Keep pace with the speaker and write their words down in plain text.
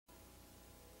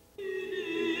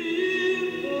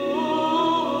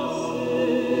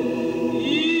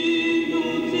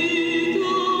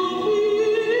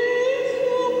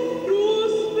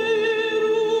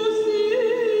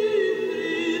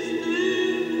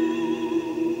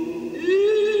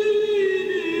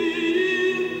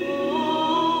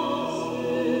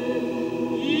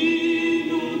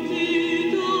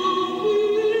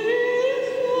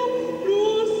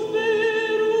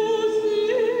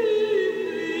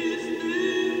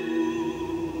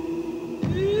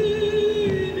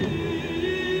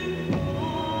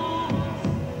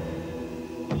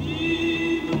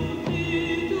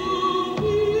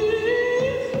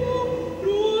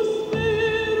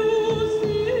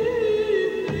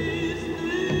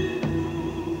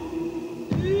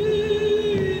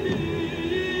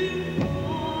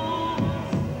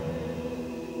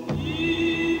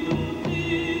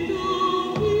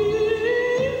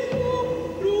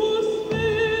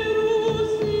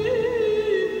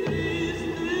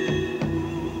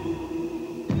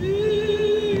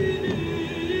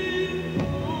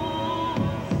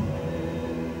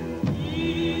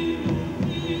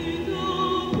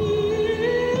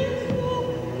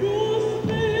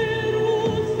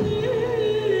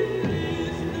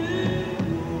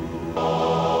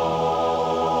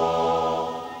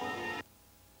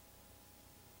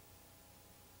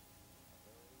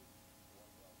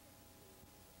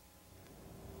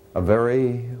A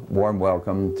very warm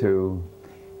welcome to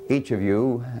each of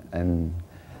you, and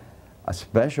a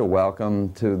special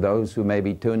welcome to those who may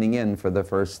be tuning in for the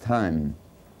first time.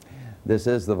 This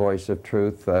is the Voice of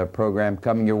Truth program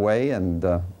coming your way, and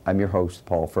I'm your host,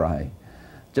 Paul Fry.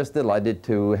 Just delighted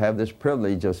to have this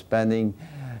privilege of spending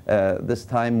this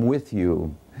time with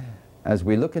you as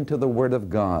we look into the Word of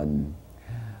God.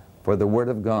 For the Word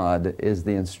of God is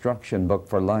the instruction book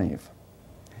for life.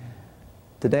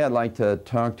 Today I'd like to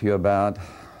talk to you about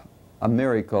a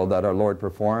miracle that our Lord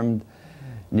performed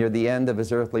near the end of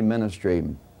His earthly ministry.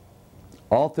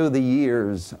 All through the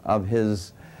years of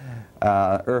His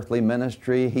earthly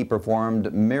ministry, He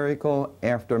performed miracle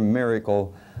after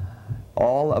miracle,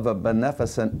 all of a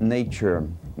beneficent nature.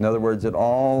 In other words, it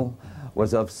all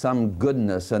was of some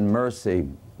goodness and mercy,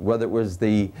 whether it was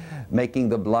the making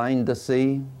the blind to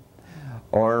see,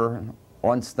 or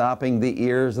unstopping the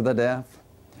ears of the deaf,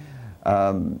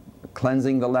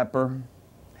 cleansing the leper,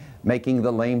 making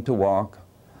the lame to walk,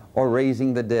 or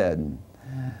raising the dead.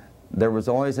 There was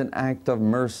always an act of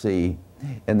mercy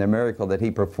in the miracle that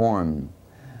He performed.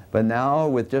 But now,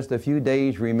 with just a few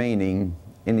days remaining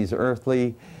in His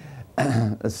earthly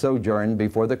sojourn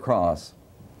before the cross,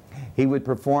 He would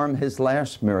perform His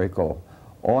last miracle,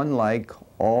 unlike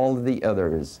all the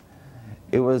others.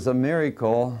 It was a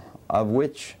miracle of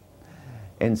which,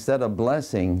 instead of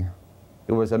blessing,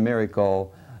 it was a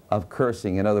miracle of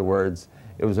cursing. In other words,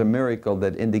 it was a miracle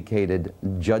that indicated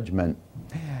judgment.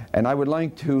 And I would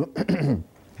like to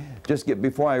just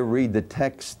before I read the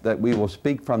text that we will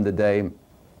speak from today,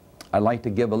 I'd like to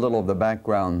give a little of the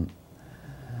background.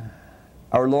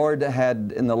 Our Lord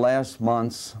had, in the last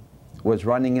months, was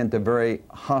running into very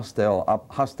hostile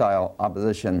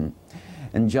opposition.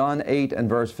 In John 8 and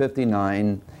verse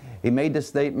 59, He made the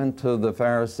statement to the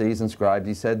Pharisees and scribes.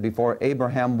 He said, "Before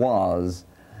Abraham was,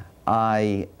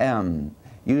 I am,"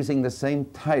 using the same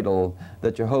title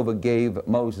that Jehovah gave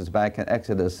Moses back in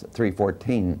Exodus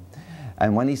 3:14.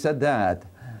 And when He said that,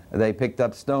 they picked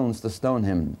up stones to stone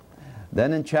Him.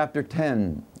 Then in chapter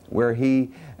 10, where He,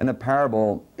 in a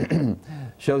parable,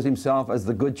 shows Himself as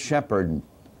the Good Shepherd,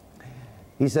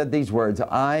 He said these words,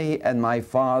 "I and my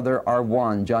Father are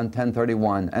one," John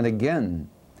 10:31. And again,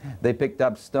 they picked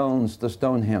up stones to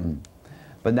stone Him.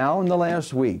 But now in the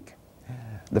last week,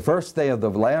 the first day of the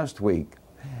last week,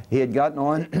 He had gotten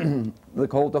on the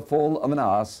colt of foal of an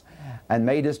ass and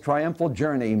made His triumphal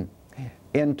journey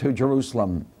into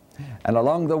Jerusalem. And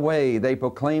along the way, they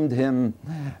proclaimed Him,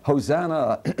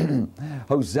 "Hosanna,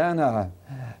 Hosanna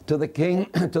to the King,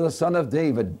 to the Son of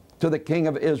David, to the King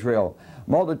of Israel."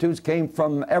 Multitudes came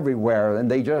from everywhere, and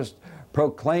they just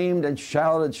proclaimed and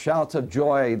shouted shouts of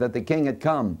joy that the King had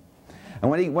come. And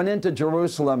when He went into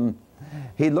Jerusalem,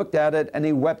 He looked at it and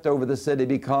He wept over the city,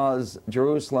 because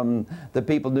Jerusalem, the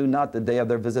people knew not the day of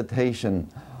their visitation,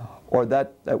 or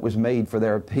that was made for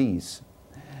their peace.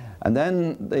 And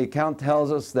then the account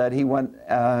tells us that He went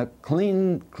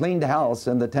cleaned house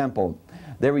in the temple.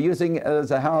 They were using it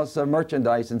as a house of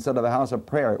merchandise instead of a house of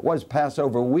prayer. It was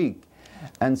Passover week,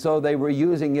 and so they were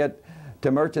using it to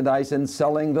merchandise and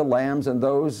selling the lambs and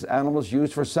those animals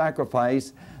used for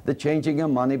sacrifice, the changing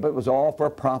of money, but it was all for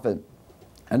profit.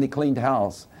 And He cleaned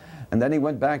house. And then He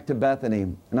went back to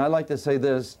Bethany. And I like to say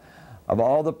this, of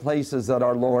all the places that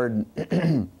our Lord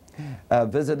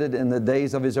visited in the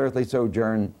days of His earthly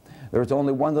sojourn, there was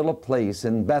only one little place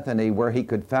in Bethany where He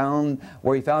found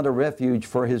a refuge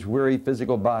for His weary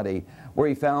physical body, where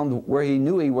He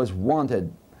knew He was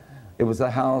wanted. It was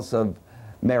the house of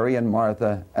Mary and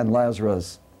Martha and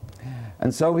Lazarus.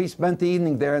 And so He spent the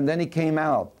evening there, and then He came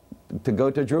out to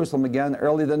go to Jerusalem again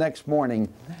early the next morning.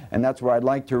 And that's where I'd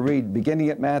like to read, beginning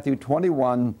at Matthew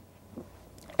 21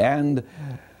 and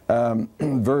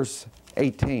verse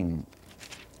 18.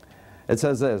 It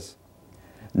says this,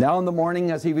 "Now in the morning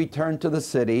as He returned to the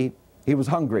city, He was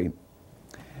hungry.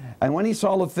 And when He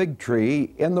saw a fig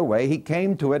tree in the way, He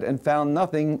came to it and found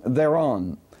nothing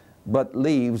thereon, but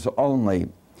leaves only,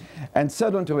 and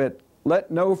said unto it,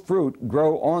 Let no fruit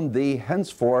grow on thee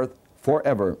henceforth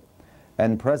forever.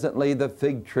 And presently the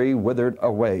fig tree withered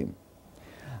away.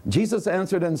 Jesus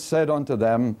answered and said unto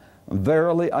them,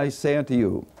 Verily I say unto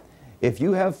you, if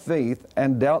you have faith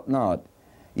and doubt not,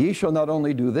 ye shall not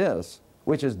only do this,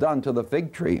 which is done to the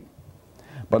fig tree,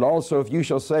 but also if you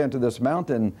shall say unto this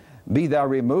mountain, Be thou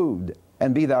removed,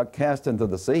 and be thou cast into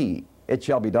the sea, it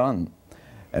shall be done.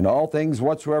 And all things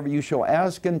whatsoever you shall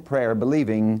ask in prayer,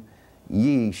 believing,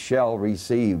 ye shall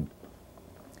receive."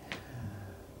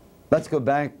 Let's go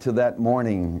back to that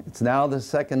morning. It's now the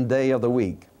second day of the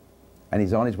week, and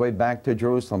He's on His way back to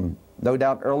Jerusalem. No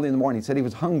doubt early in the morning. He said He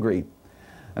was hungry.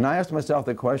 And I asked myself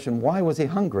the question, why was He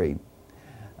hungry?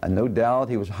 And no doubt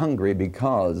he was hungry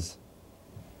because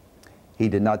he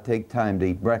did not take time to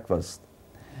eat breakfast.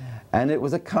 And it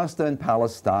was a custom in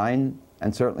Palestine,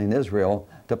 and certainly in Israel,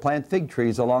 to plant fig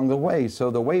trees along the way so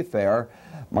the wayfarer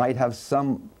might have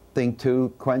something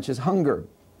to quench his hunger.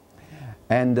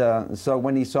 And so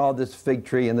when he saw this fig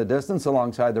tree in the distance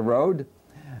alongside the road,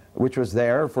 which was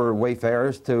there for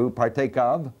wayfarers to partake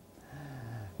of,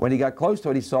 when he got close to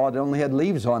it, he saw it only had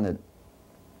leaves on it.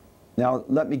 Now,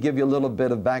 let me give you a little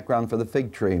bit of background for the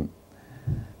fig tree.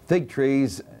 Fig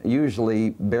trees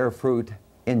usually bear fruit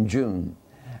in June,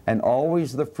 and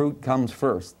always the fruit comes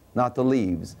first, not the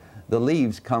leaves. The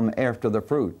leaves come after the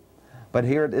fruit. But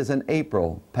here it is in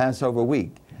April, Passover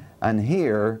week, and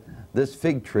here this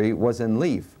fig tree was in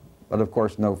leaf, but of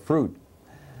course no fruit.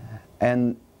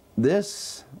 And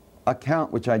this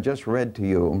account which I just read to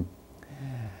you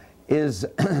is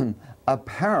a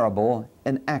parable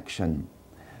in action,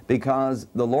 because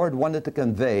the Lord wanted to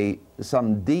convey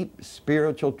some deep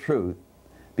spiritual truth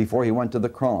before he went to the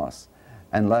cross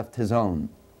and left his own.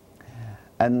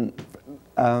 And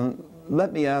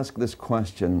let me ask this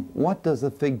question: what does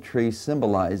the fig tree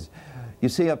symbolize? You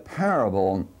see, a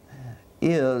parable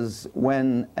is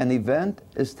when an event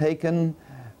is taken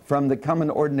from the common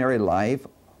ordinary life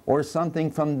or something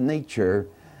from nature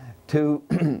to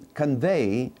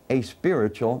convey a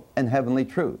spiritual and heavenly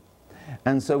truth.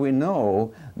 And so we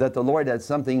know that the Lord had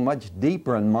something much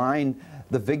deeper in mind.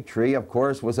 The fig tree, of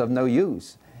course, was of no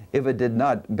use. If it did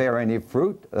not bear any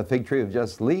fruit, a fig tree of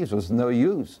just leaves was no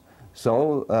use.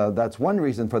 So that's one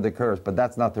reason for the curse, but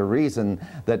that's not the reason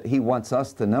that he wants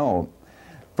us to know.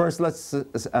 First, let's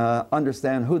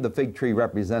understand who the fig tree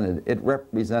represented. It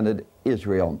represented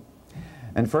Israel.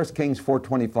 In 1 Kings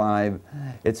 4:25,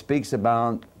 it speaks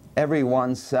about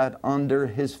everyone sat under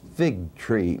his fig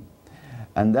tree.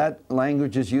 And that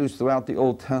language is used throughout the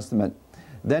Old Testament.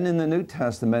 Then in the New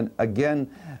Testament, again,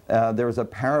 there is a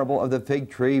parable of the fig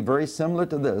tree very similar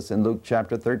to this in Luke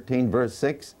chapter 13, verse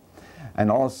 6. And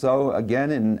also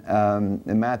again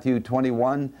in Matthew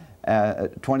 21,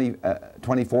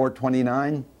 24,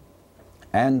 29.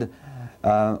 And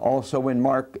also in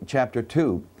Mark chapter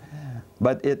 2.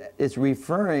 But it is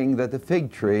referring that the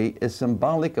fig tree is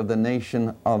symbolic of the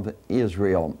nation of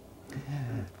Israel.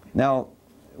 Now,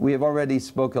 we have already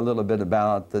spoke a little bit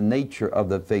about the nature of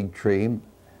the fig tree,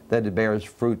 that it bears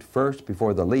fruit first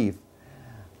before the leaf.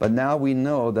 But now we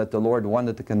know that the Lord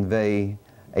wanted to convey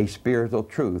a spiritual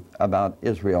truth about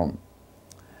Israel.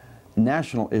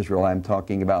 National Israel I'm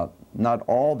talking about, not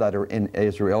all that are in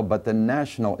Israel, but the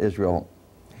national Israel.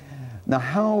 Now,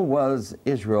 how was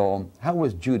Israel, how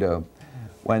was Judah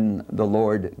when the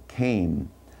Lord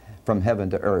came from heaven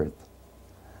to earth?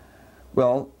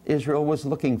 Well, Israel was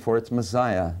looking for its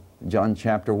Messiah. John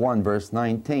chapter 1, verse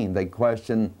 19, they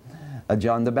questioned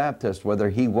John the Baptist whether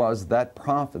he was that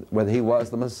prophet, whether he was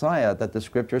the Messiah that the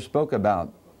Scriptures spoke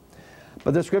about.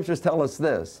 But the Scriptures tell us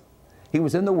this: he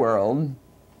was in the world,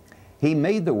 he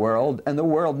made the world, and the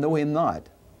world knew him not.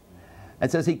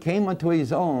 It says he came unto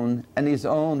his own, and his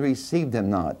own received him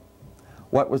not.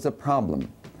 What was the problem?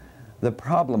 The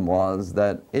problem was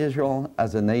that Israel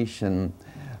as a nation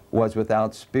was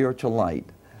without spiritual light.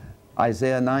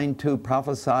 Isaiah 9:2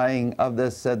 prophesying of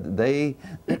this said they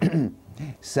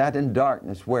sat in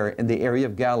darkness. Where? In the area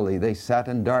of Galilee. They sat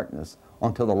in darkness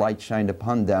until the light shined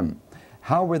upon them.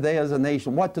 How were they as a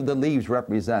nation? What do the leaves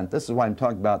represent? This is what I'm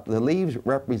talking about. The leaves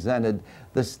represented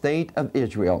the state of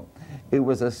Israel. It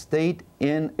was a state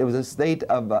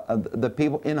of the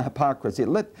people in hypocrisy.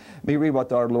 Let me read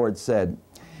what our Lord said.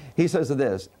 He says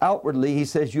this: outwardly, he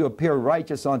says, you appear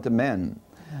righteous unto men,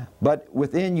 but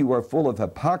within you are full of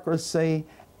hypocrisy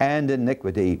and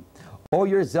iniquity. Oh,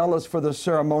 you're zealous for the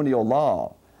ceremonial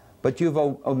law, but you've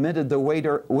omitted the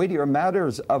weightier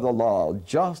matters of the law,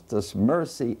 justice,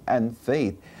 mercy, and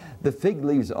faith. The fig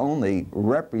leaves only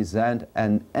represent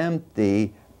an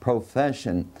empty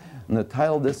profession. And the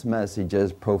title of this message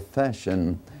is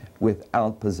Profession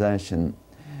Without Possession.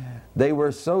 They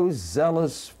were so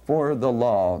zealous for the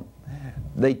law.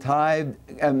 They tithed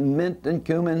mint and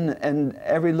cumin and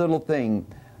every little thing,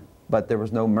 but there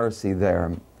was no mercy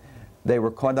there. They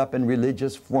were caught up in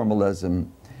religious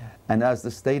formalism. And as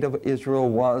the state of Israel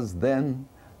was then,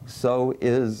 so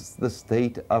is the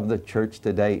state of the church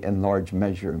today in large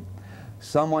measure.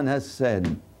 Someone has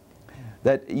said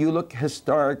that you look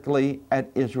historically at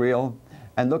Israel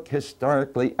and look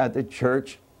historically at the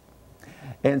church,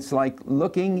 and it's like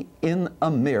looking in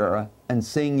a mirror and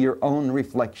seeing your own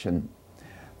reflection.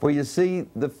 For you see,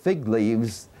 the fig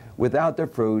leaves without the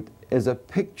fruit is a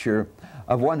picture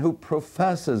of one who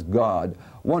professes God,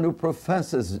 one who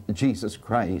professes Jesus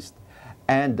Christ.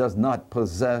 and does not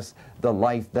possess the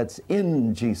life that's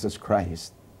in Jesus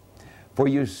Christ. For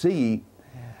you see,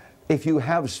 if you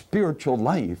have spiritual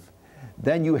life,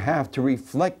 then you have to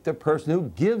reflect the person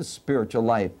who gives spiritual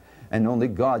life. And only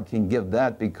God can give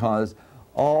that, because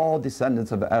all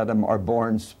descendants of Adam are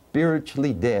born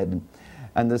spiritually dead.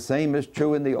 And the same is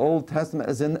true in the Old Testament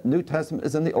as in the New Testament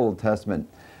as in the Old Testament.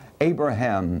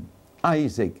 Abraham,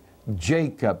 Isaac,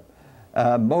 Jacob,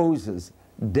 Moses,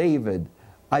 David,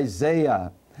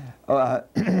 Isaiah,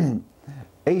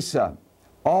 Asa,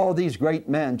 all these great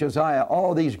men, Josiah,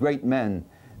 all these great men,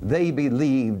 they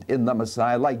believed in the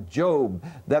Messiah. Like Job,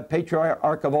 that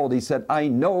patriarch of old, he said, I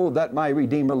know that my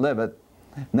Redeemer liveth.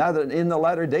 Now that in the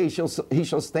latter days he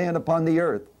shall stand upon the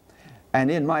earth,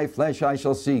 and in my flesh I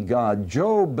shall see God.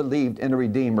 Job believed in a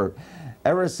Redeemer.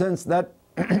 Ever since that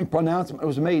pronouncement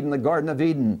was made in the Garden of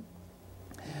Eden,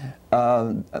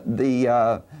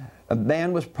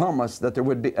 man was promised that there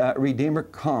would be a Redeemer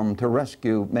come to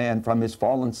rescue man from his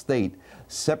fallen state,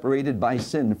 separated by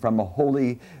sin from a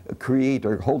holy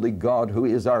Creator, holy God who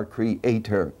is our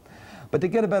Creator. But to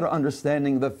get a better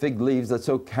understanding of the fig leaves that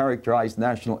so characterized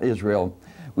national Israel,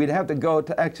 we'd have to go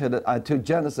to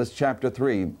Genesis chapter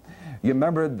 3. You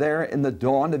remember there in the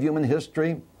dawn of human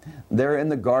history, there in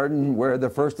the garden where the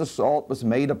first assault was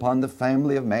made upon the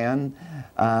family of man,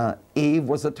 Eve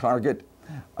was the target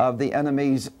of the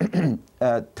enemy's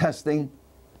testing.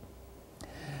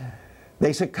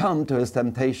 They succumbed to his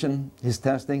temptation, his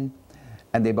testing,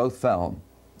 and they both fell.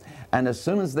 And as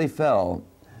soon as they fell,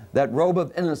 that robe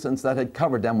of innocence that had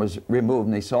covered them was removed,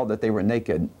 and they saw that they were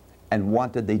naked. And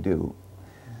what did they do?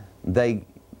 They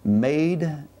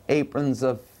made aprons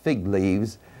of fig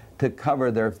leaves to cover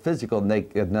their physical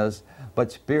nakedness,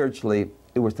 but spiritually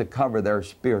it was to cover their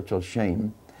spiritual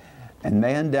shame. And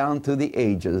man down through the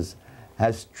ages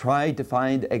has tried to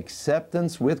find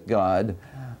acceptance with God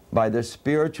by the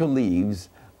spiritual leaves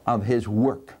of his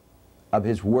work, of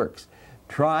his works,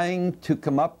 trying to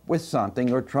come up with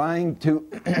something, or trying to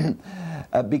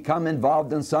become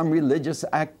involved in some religious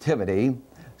activity,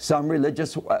 some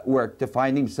religious work to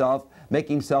find himself, make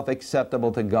himself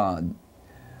acceptable to God.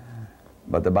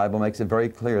 But the Bible makes it very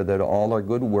clear that all our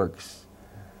good works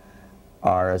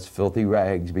are as filthy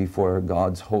rags before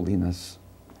God's holiness.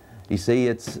 You see,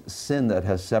 it's sin that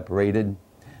has separated, and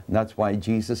that's why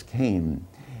Jesus came.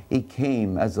 He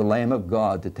came as the Lamb of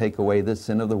God to take away the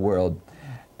sin of the world.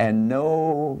 And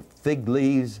no fig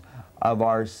leaves of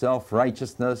our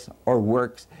self-righteousness or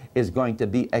works is going to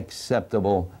be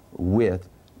acceptable with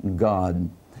God.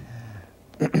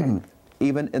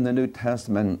 Even in the New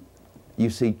Testament, you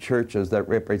see churches that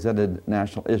represented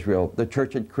national Israel. The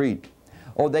church at Crete,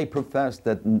 oh, they professed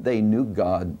that they knew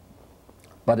God,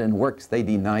 but in works they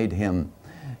denied him.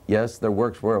 Yes, their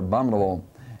works were abominable,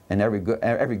 and every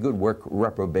good work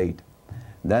reprobate.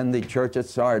 Then the church at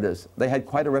Sardis, they had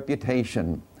quite a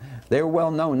reputation. They were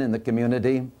well known in the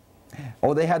community.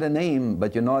 Oh, they had a name,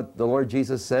 but you know what the Lord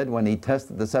Jesus said when he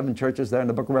tested the 7 churches there in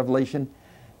the book of Revelation?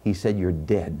 He said, you're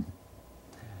dead.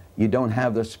 You don't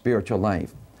have the spiritual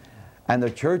life. And the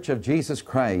church of Jesus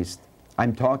Christ,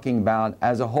 I'm talking about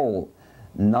as a whole,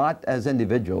 not as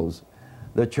individuals.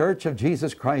 The church of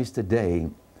Jesus Christ today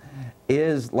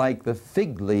is like the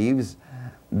fig leaves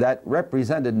that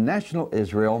represented national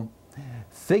Israel.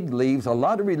 Fig leaves, a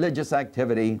lot of religious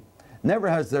activity. Never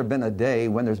has there been a day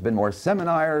when there's been more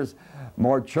seminars,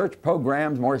 more church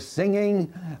programs, more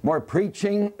singing, more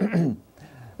preaching.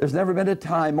 There's never been a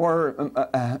time,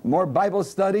 more Bible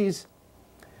studies.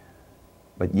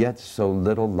 But yet so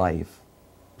little life,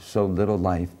 so little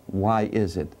life. Why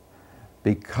is it?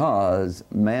 Because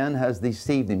man has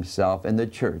deceived himself in the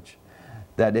church,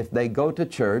 that if they go to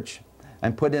church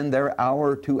and put in their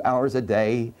hour, 2 hours a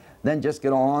day, then just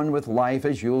get on with life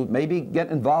as usual, maybe get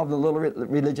involved in a little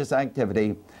religious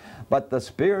activity. But the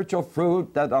spiritual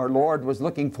fruit that our Lord was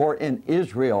looking for in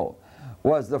Israel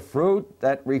was the fruit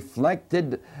that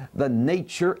reflected the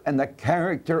nature and the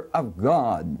character of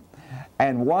God.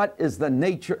 And what is the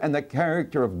nature and the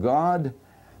character of God?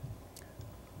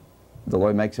 The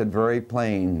Lord makes it very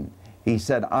plain. He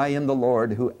said, I am the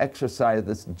Lord who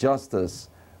exercises justice,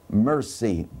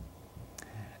 mercy,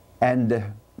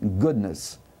 and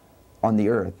goodness on the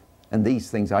earth. And these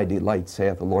things I delight,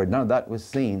 saith the Lord. None of that was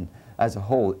seen as a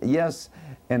whole. Yes,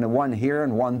 and one here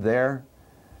and one there,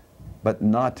 but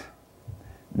not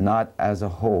as a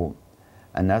whole.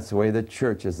 And that's the way the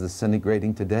church is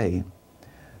disintegrating today.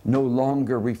 No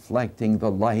longer reflecting the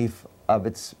life of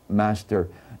its master,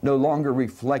 no longer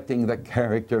reflecting the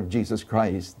character of Jesus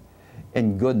Christ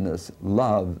in goodness,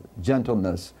 love,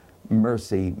 gentleness,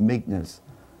 mercy, meekness.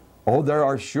 Oh, there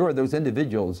are sure those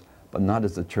individuals, but not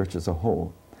as the church as a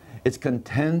whole. It's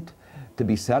content to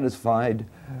be satisfied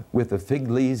with the fig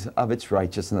leaves of its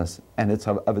righteousness and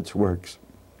of its works.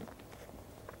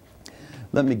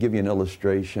 Let me give you an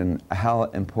illustration how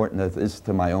important this is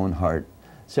to my own heart.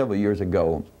 Several years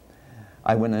ago,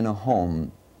 I went in a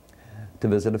home to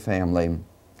visit a family.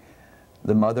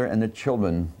 The mother and the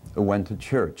children went to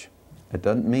church. It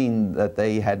doesn't mean that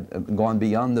they had gone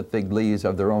beyond the fig leaves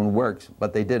of their own works,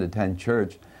 but they did attend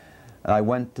church. I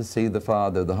went to see the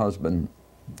father, the husband,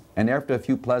 and after a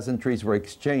few pleasantries were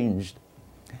exchanged,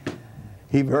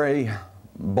 he very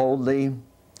boldly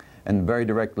and very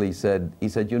directly said,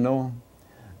 you know,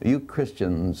 you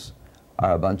Christians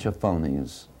are a bunch of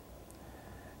phonies.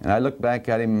 And I looked back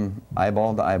at him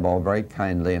eyeball to eyeball very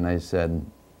kindly, and I said,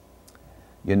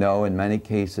 you know, in many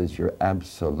cases you're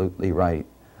absolutely right.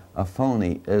 A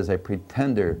phony is a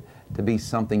pretender to be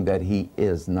something that he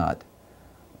is not.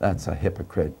 That's a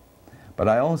hypocrite. But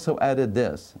I also added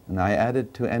this, and I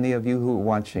added to any of you who are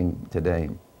watching today,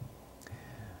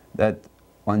 that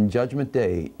on Judgment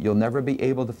Day, you'll never be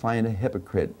able to find a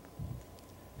hypocrite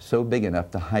so big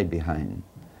enough to hide behind.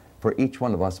 For each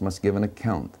one of us must give an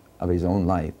account of his own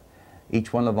life.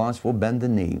 Each one of us will bend the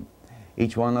knee.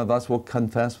 Each one of us will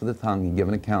confess with the tongue and give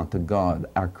an account to God,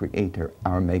 our Creator,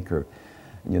 our Maker.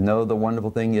 And you know, the wonderful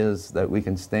thing is that we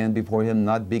can stand before Him,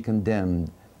 not be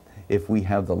condemned, if we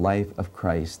have the life of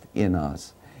Christ in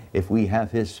us. If we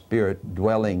have His Spirit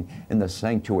dwelling in the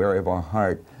sanctuary of our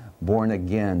heart, born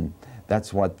again.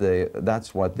 That's what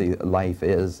the life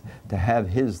is, to have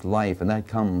His life, and that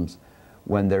comes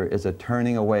when there is a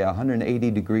turning away, a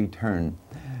 180-degree turn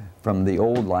from the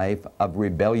old life of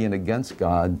rebellion against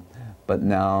God, but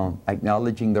now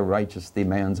acknowledging the righteous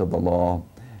demands of the law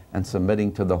and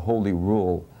submitting to the holy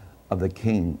rule of the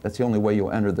King. That's the only way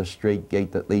you'll enter the straight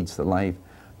gate that leads to life.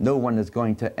 No one is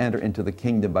going to enter into the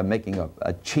kingdom by making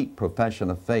a cheap profession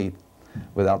of faith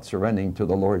without surrendering to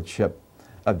the lordship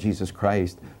of Jesus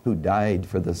Christ, who died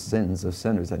for the sins of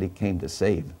sinners that He came to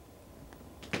save.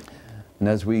 And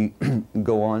as we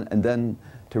go on, and then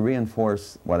to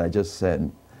reinforce what I just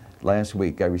said, last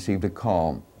week I received a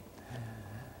call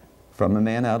from a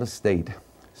man out of state,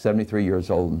 73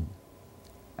 years old.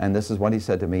 And this is what he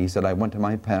said to me. He said, I went to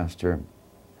my pastor.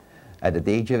 At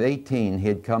the age of 18, he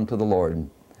had come to the Lord.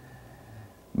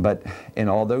 But in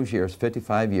all those years,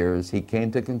 55 years, he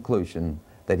came to the conclusion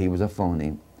that he was a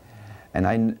phony. And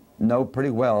I know pretty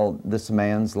well this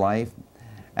man's life,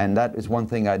 and that is one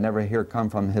thing I'd never hear come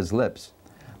from his lips.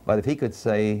 But if he could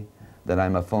say that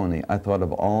I'm a phony, I thought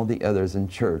of all the others in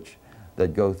church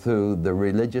that go through the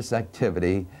religious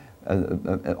activity,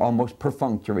 almost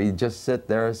perfunctory, just sit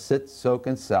there, soak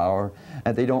and sour,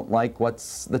 and they don't like what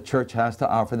the church has to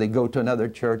offer. They go to another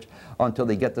church until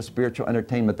they get the spiritual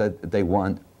entertainment that they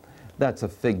want. That's a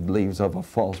fig leaves of a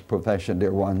false profession,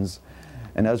 dear ones.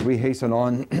 And as we hasten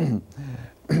on,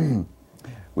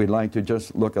 we'd like to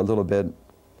just look a little bit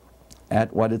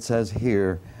at what it says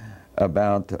here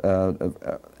about,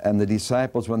 and the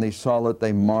disciples, when they saw it,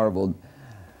 they marveled.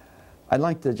 I'd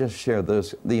like to just share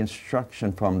this, the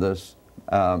instruction from this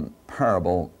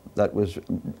parable that was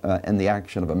in the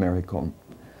action of a miracle.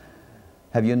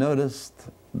 Have you noticed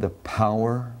the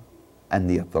power and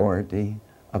the authority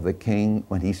of the King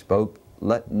when He spoke,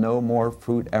 "Let no more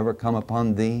fruit ever come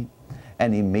upon thee"?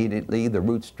 And immediately the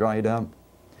roots dried up.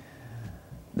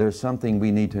 There's something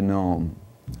we need to know.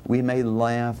 We may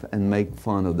laugh and make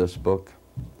fun of this book.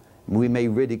 We may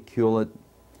ridicule it.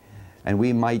 And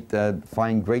we might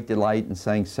find great delight in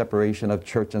saying separation of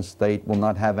church and state, will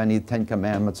not have any 10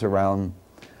 commandments around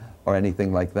or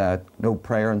anything like that. No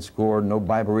prayer and score, no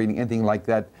Bible reading, anything like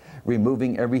that.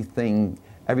 Removing everything,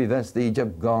 every vestige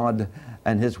of God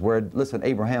and His Word. Listen,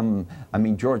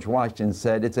 George Washington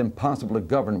said, it's impossible to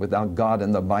govern without God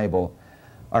and the Bible.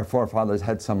 Our forefathers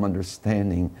had some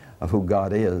understanding of who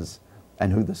God is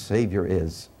and who the Savior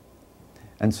is.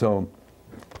 And so,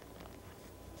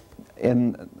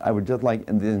 I would just like,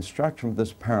 in the instruction of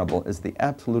this parable is the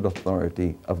absolute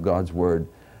authority of God's Word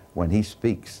when He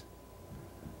speaks.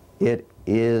 It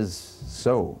is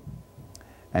so.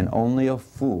 And only a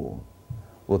fool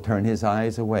will turn his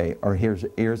eyes away or his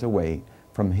ears away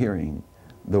from hearing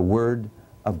the Word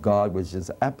of God, which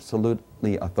is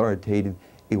absolutely authoritative.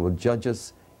 He will judge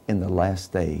us in the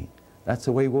last day. That's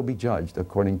the way we'll be judged,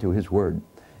 according to His Word.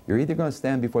 You're either going to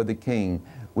stand before the King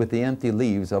with the empty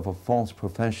leaves of a false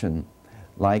profession,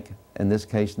 like, in this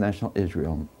case, National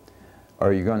Israel,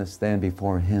 or you're going to stand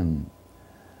before Him,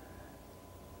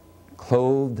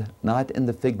 clothed not in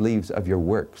the fig leaves of your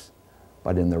works,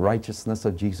 but in the righteousness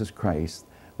of Jesus Christ,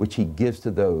 which He gives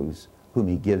to those whom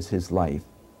He gives His life.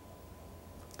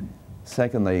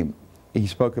 Secondly, He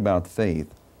spoke about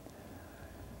faith.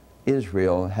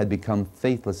 Israel had become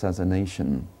faithless as a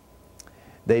nation.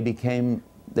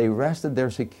 They rested their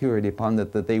security upon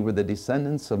that they were the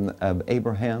descendants of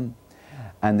Abraham,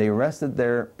 and they rested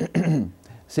their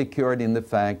security in the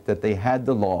fact that they had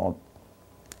the law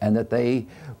and that they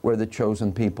were the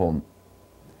chosen people.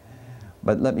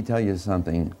 But let me tell you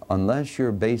something. Unless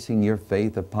you're basing your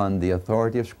faith upon the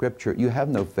authority of Scripture, you have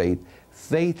no faith.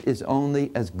 Faith is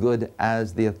only as good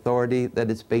as the authority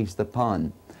that it's based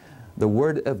upon. The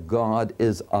Word of God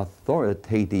is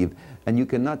authoritative, and you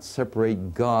cannot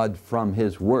separate God from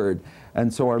His Word.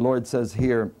 And so our Lord says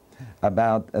here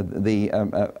about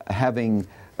having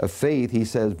faith, He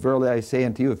says, "Verily I say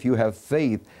unto you, if you have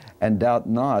faith and doubt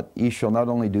not, ye shall not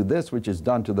only do this which is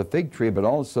done to the fig tree, but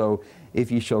also if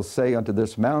ye shall say unto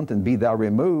this mountain, Be thou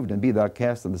removed, and be thou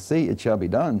cast into the sea, it shall be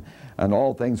done. And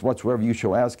all things whatsoever you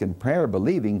shall ask in prayer,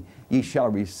 believing, ye shall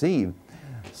receive."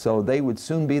 So they would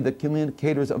soon be the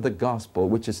communicators of the gospel,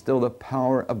 which is still the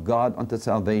power of God unto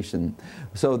salvation.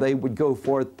 So they would go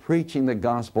forth preaching the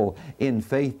gospel in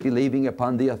faith, believing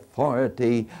upon the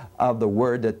authority of the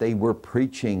word that they were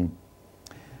preaching.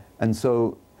 And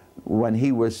so when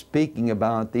He was speaking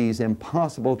about these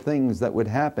impossible things that would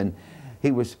happen,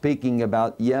 He was speaking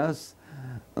about, yes,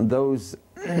 those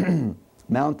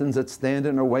mountains that stand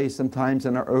in our way sometimes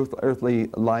in our earthly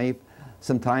life.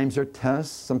 Sometimes are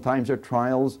tests, sometimes are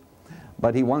trials,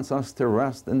 but He wants us to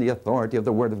rest in the authority of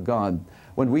the Word of God.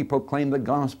 When we proclaim the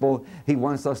gospel, He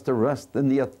wants us to rest in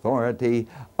the authority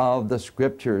of the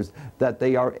Scriptures, that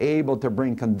they are able to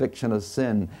bring conviction of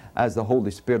sin as the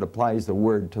Holy Spirit applies the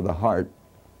Word to the heart.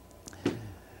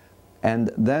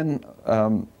 And then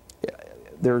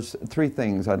there's three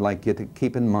things I'd like you to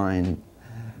keep in mind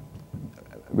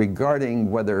regarding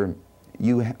whether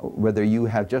you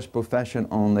have just profession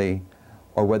only,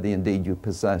 or whether indeed you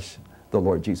possess the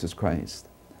Lord Jesus Christ.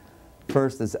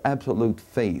 First is absolute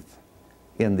faith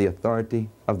in the authority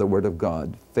of the Word of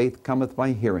God. Faith cometh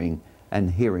by hearing,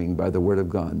 and hearing by the Word of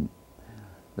God.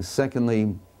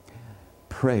 Secondly,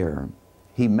 prayer.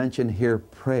 He mentioned here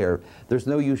prayer. There's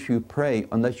no use you pray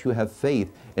unless you have faith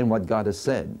in what God has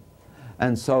said.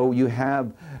 And so you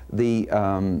have the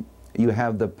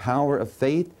power of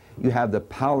faith, you have the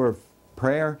power of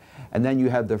prayer, and then you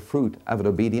have the fruit of an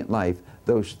obedient life.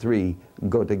 Those three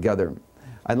go together.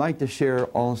 I'd like to share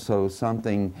also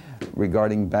something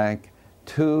regarding back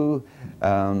to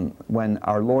when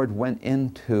our Lord went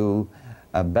into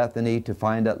Bethany to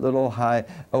find that little high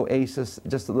oasis,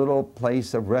 just a little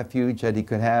place of refuge that He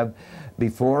could have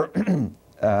before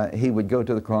He would go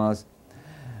to the cross.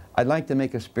 I'd like to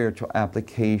make a spiritual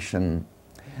application.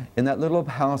 In that little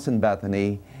house in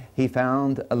Bethany, He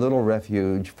found a little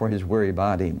refuge for His weary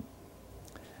body.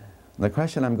 The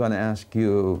question I'm going to ask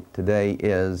you today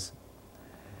is,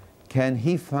 can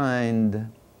He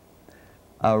find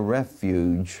a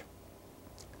refuge,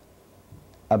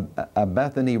 a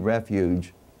Bethany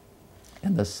refuge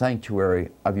in the sanctuary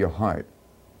of your heart?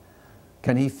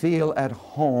 Can He feel at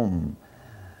home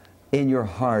in your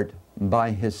heart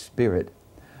by His Spirit?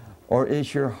 Or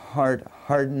is your heart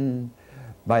hardened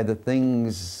by the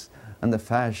things and the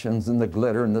fashions and the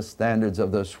glitter and the standards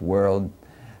of this world?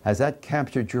 Has that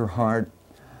captured your heart?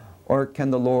 Or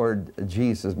can the Lord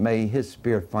Jesus, may His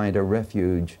Spirit find a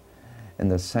refuge in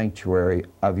the sanctuary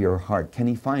of your heart? Can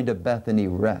He find a Bethany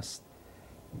rest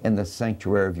in the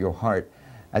sanctuary of your heart,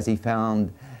 as He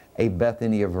found a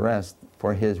Bethany of rest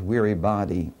for His weary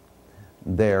body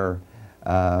there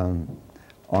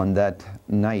on that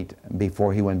night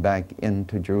before He went back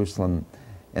into Jerusalem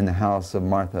in the house of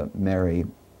Martha, Mary,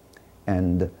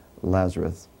 and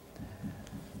Lazarus?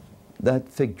 That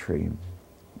fig tree,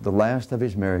 the last of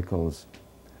His miracles,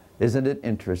 isn't it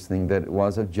interesting that it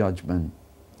was of judgment?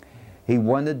 He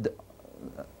wanted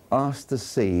us to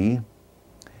see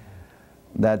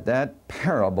that that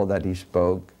parable that He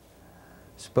spoke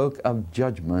of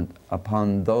judgment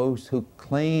upon those who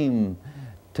claim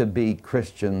to be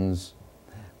Christians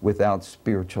without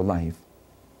spiritual life.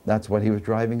 That's what He was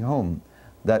driving home.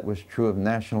 That was true of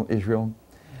national Israel,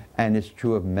 and it's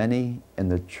true of many in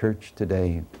the church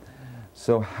today.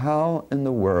 So how in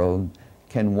the world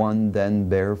can one then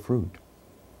bear fruit?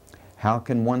 How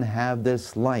can one have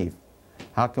this life?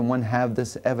 How can one have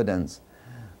this evidence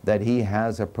that he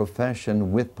has a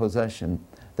profession with possession,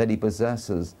 that he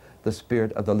possesses the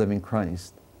Spirit of the living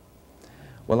Christ?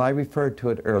 Well, I referred to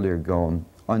it earlier ago.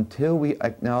 Until we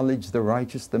acknowledge the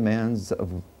righteous demands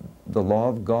of the law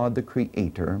of God, the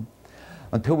Creator,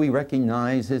 until we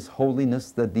recognize His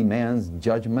holiness that demands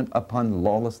judgment upon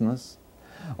lawlessness,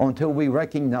 until we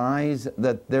recognize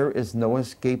that there is no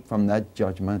escape from that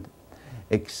judgment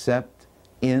except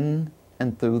in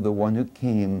and through the one who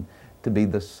came to be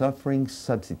the suffering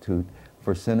substitute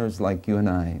for sinners like you and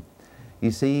I.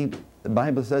 You see, the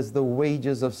Bible says the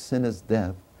wages of sin is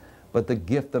death, but the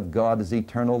gift of God is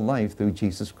eternal life through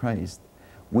Jesus Christ.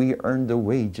 We earn the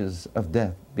wages of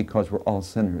death because we're all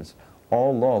sinners,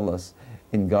 all lawless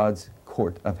in God's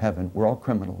court of heaven. We're all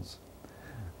criminals.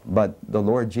 But the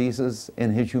Lord Jesus,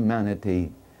 in His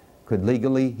humanity, could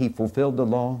legally, He fulfilled the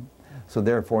law, so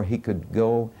therefore He could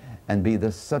go and be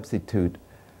the substitute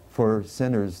for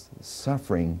sinners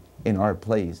suffering in our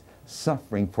place,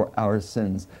 suffering for our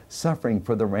sins, suffering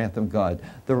for the wrath of God.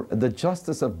 The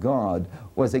justice of God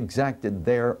was exacted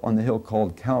there on the hill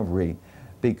called Calvary,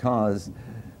 because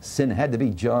sin had to be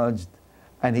judged,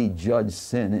 and He judged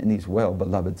sin in His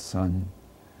well-beloved Son.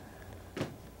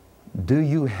 Do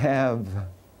you have,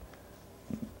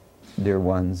 dear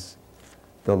ones,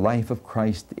 the life of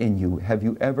Christ in you? Have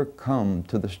you ever come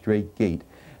to the straight gate?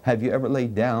 Have you ever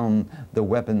laid down the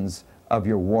weapons of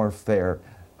your warfare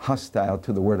hostile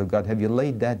to the Word of God? Have you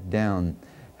laid that down?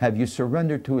 Have you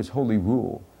surrendered to His holy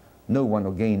rule? No one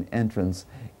will gain entrance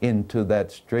into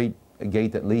that straight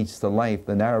gate that leads to life,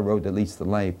 the narrow road that leads to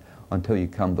life, until you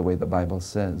come the way the Bible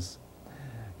says.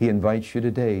 He invites you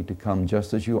today to come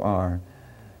just as you are,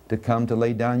 to come to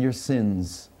lay down your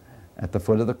sins at the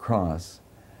foot of the cross,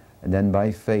 and then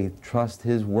by faith trust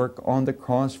His work on the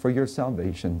cross for your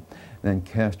salvation, and then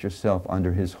cast yourself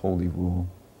under His holy rule.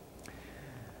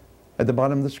 At the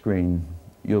bottom of the screen,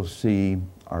 you'll see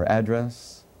our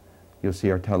address, you'll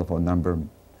see our telephone number.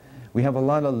 We have a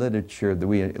lot of literature that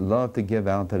we love to give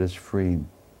out that is free.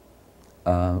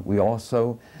 We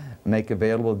also make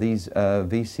available these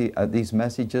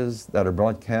messages that are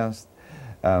broadcast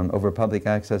over Public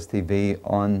Access TV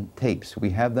on tapes.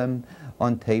 We have them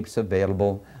on tapes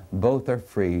available. Both are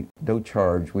free, no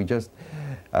charge. We just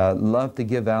love to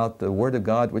give out the Word of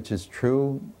God, which is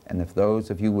true. And if those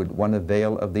of you would want to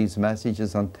avail of these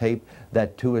messages on tape,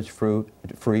 that too is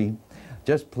free.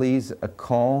 Just please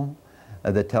call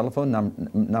the telephone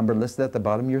number listed at the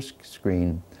bottom of your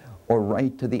screen, or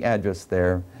write to the address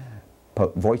there,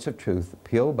 Voice of Truth,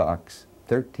 P.O. Box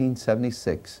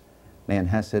 1376,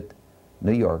 Manhasset,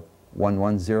 New York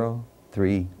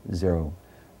 11030.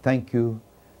 Thank you,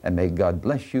 and may God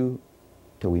bless you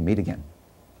till we meet again.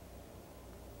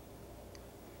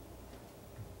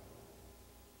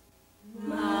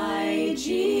 My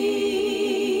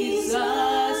Jesus,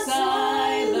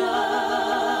 I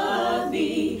love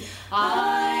Thee.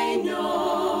 I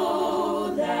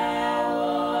know Thou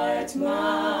art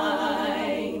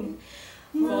mine.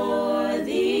 For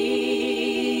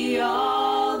Thee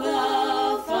all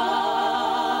the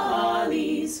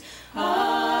follies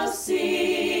of sin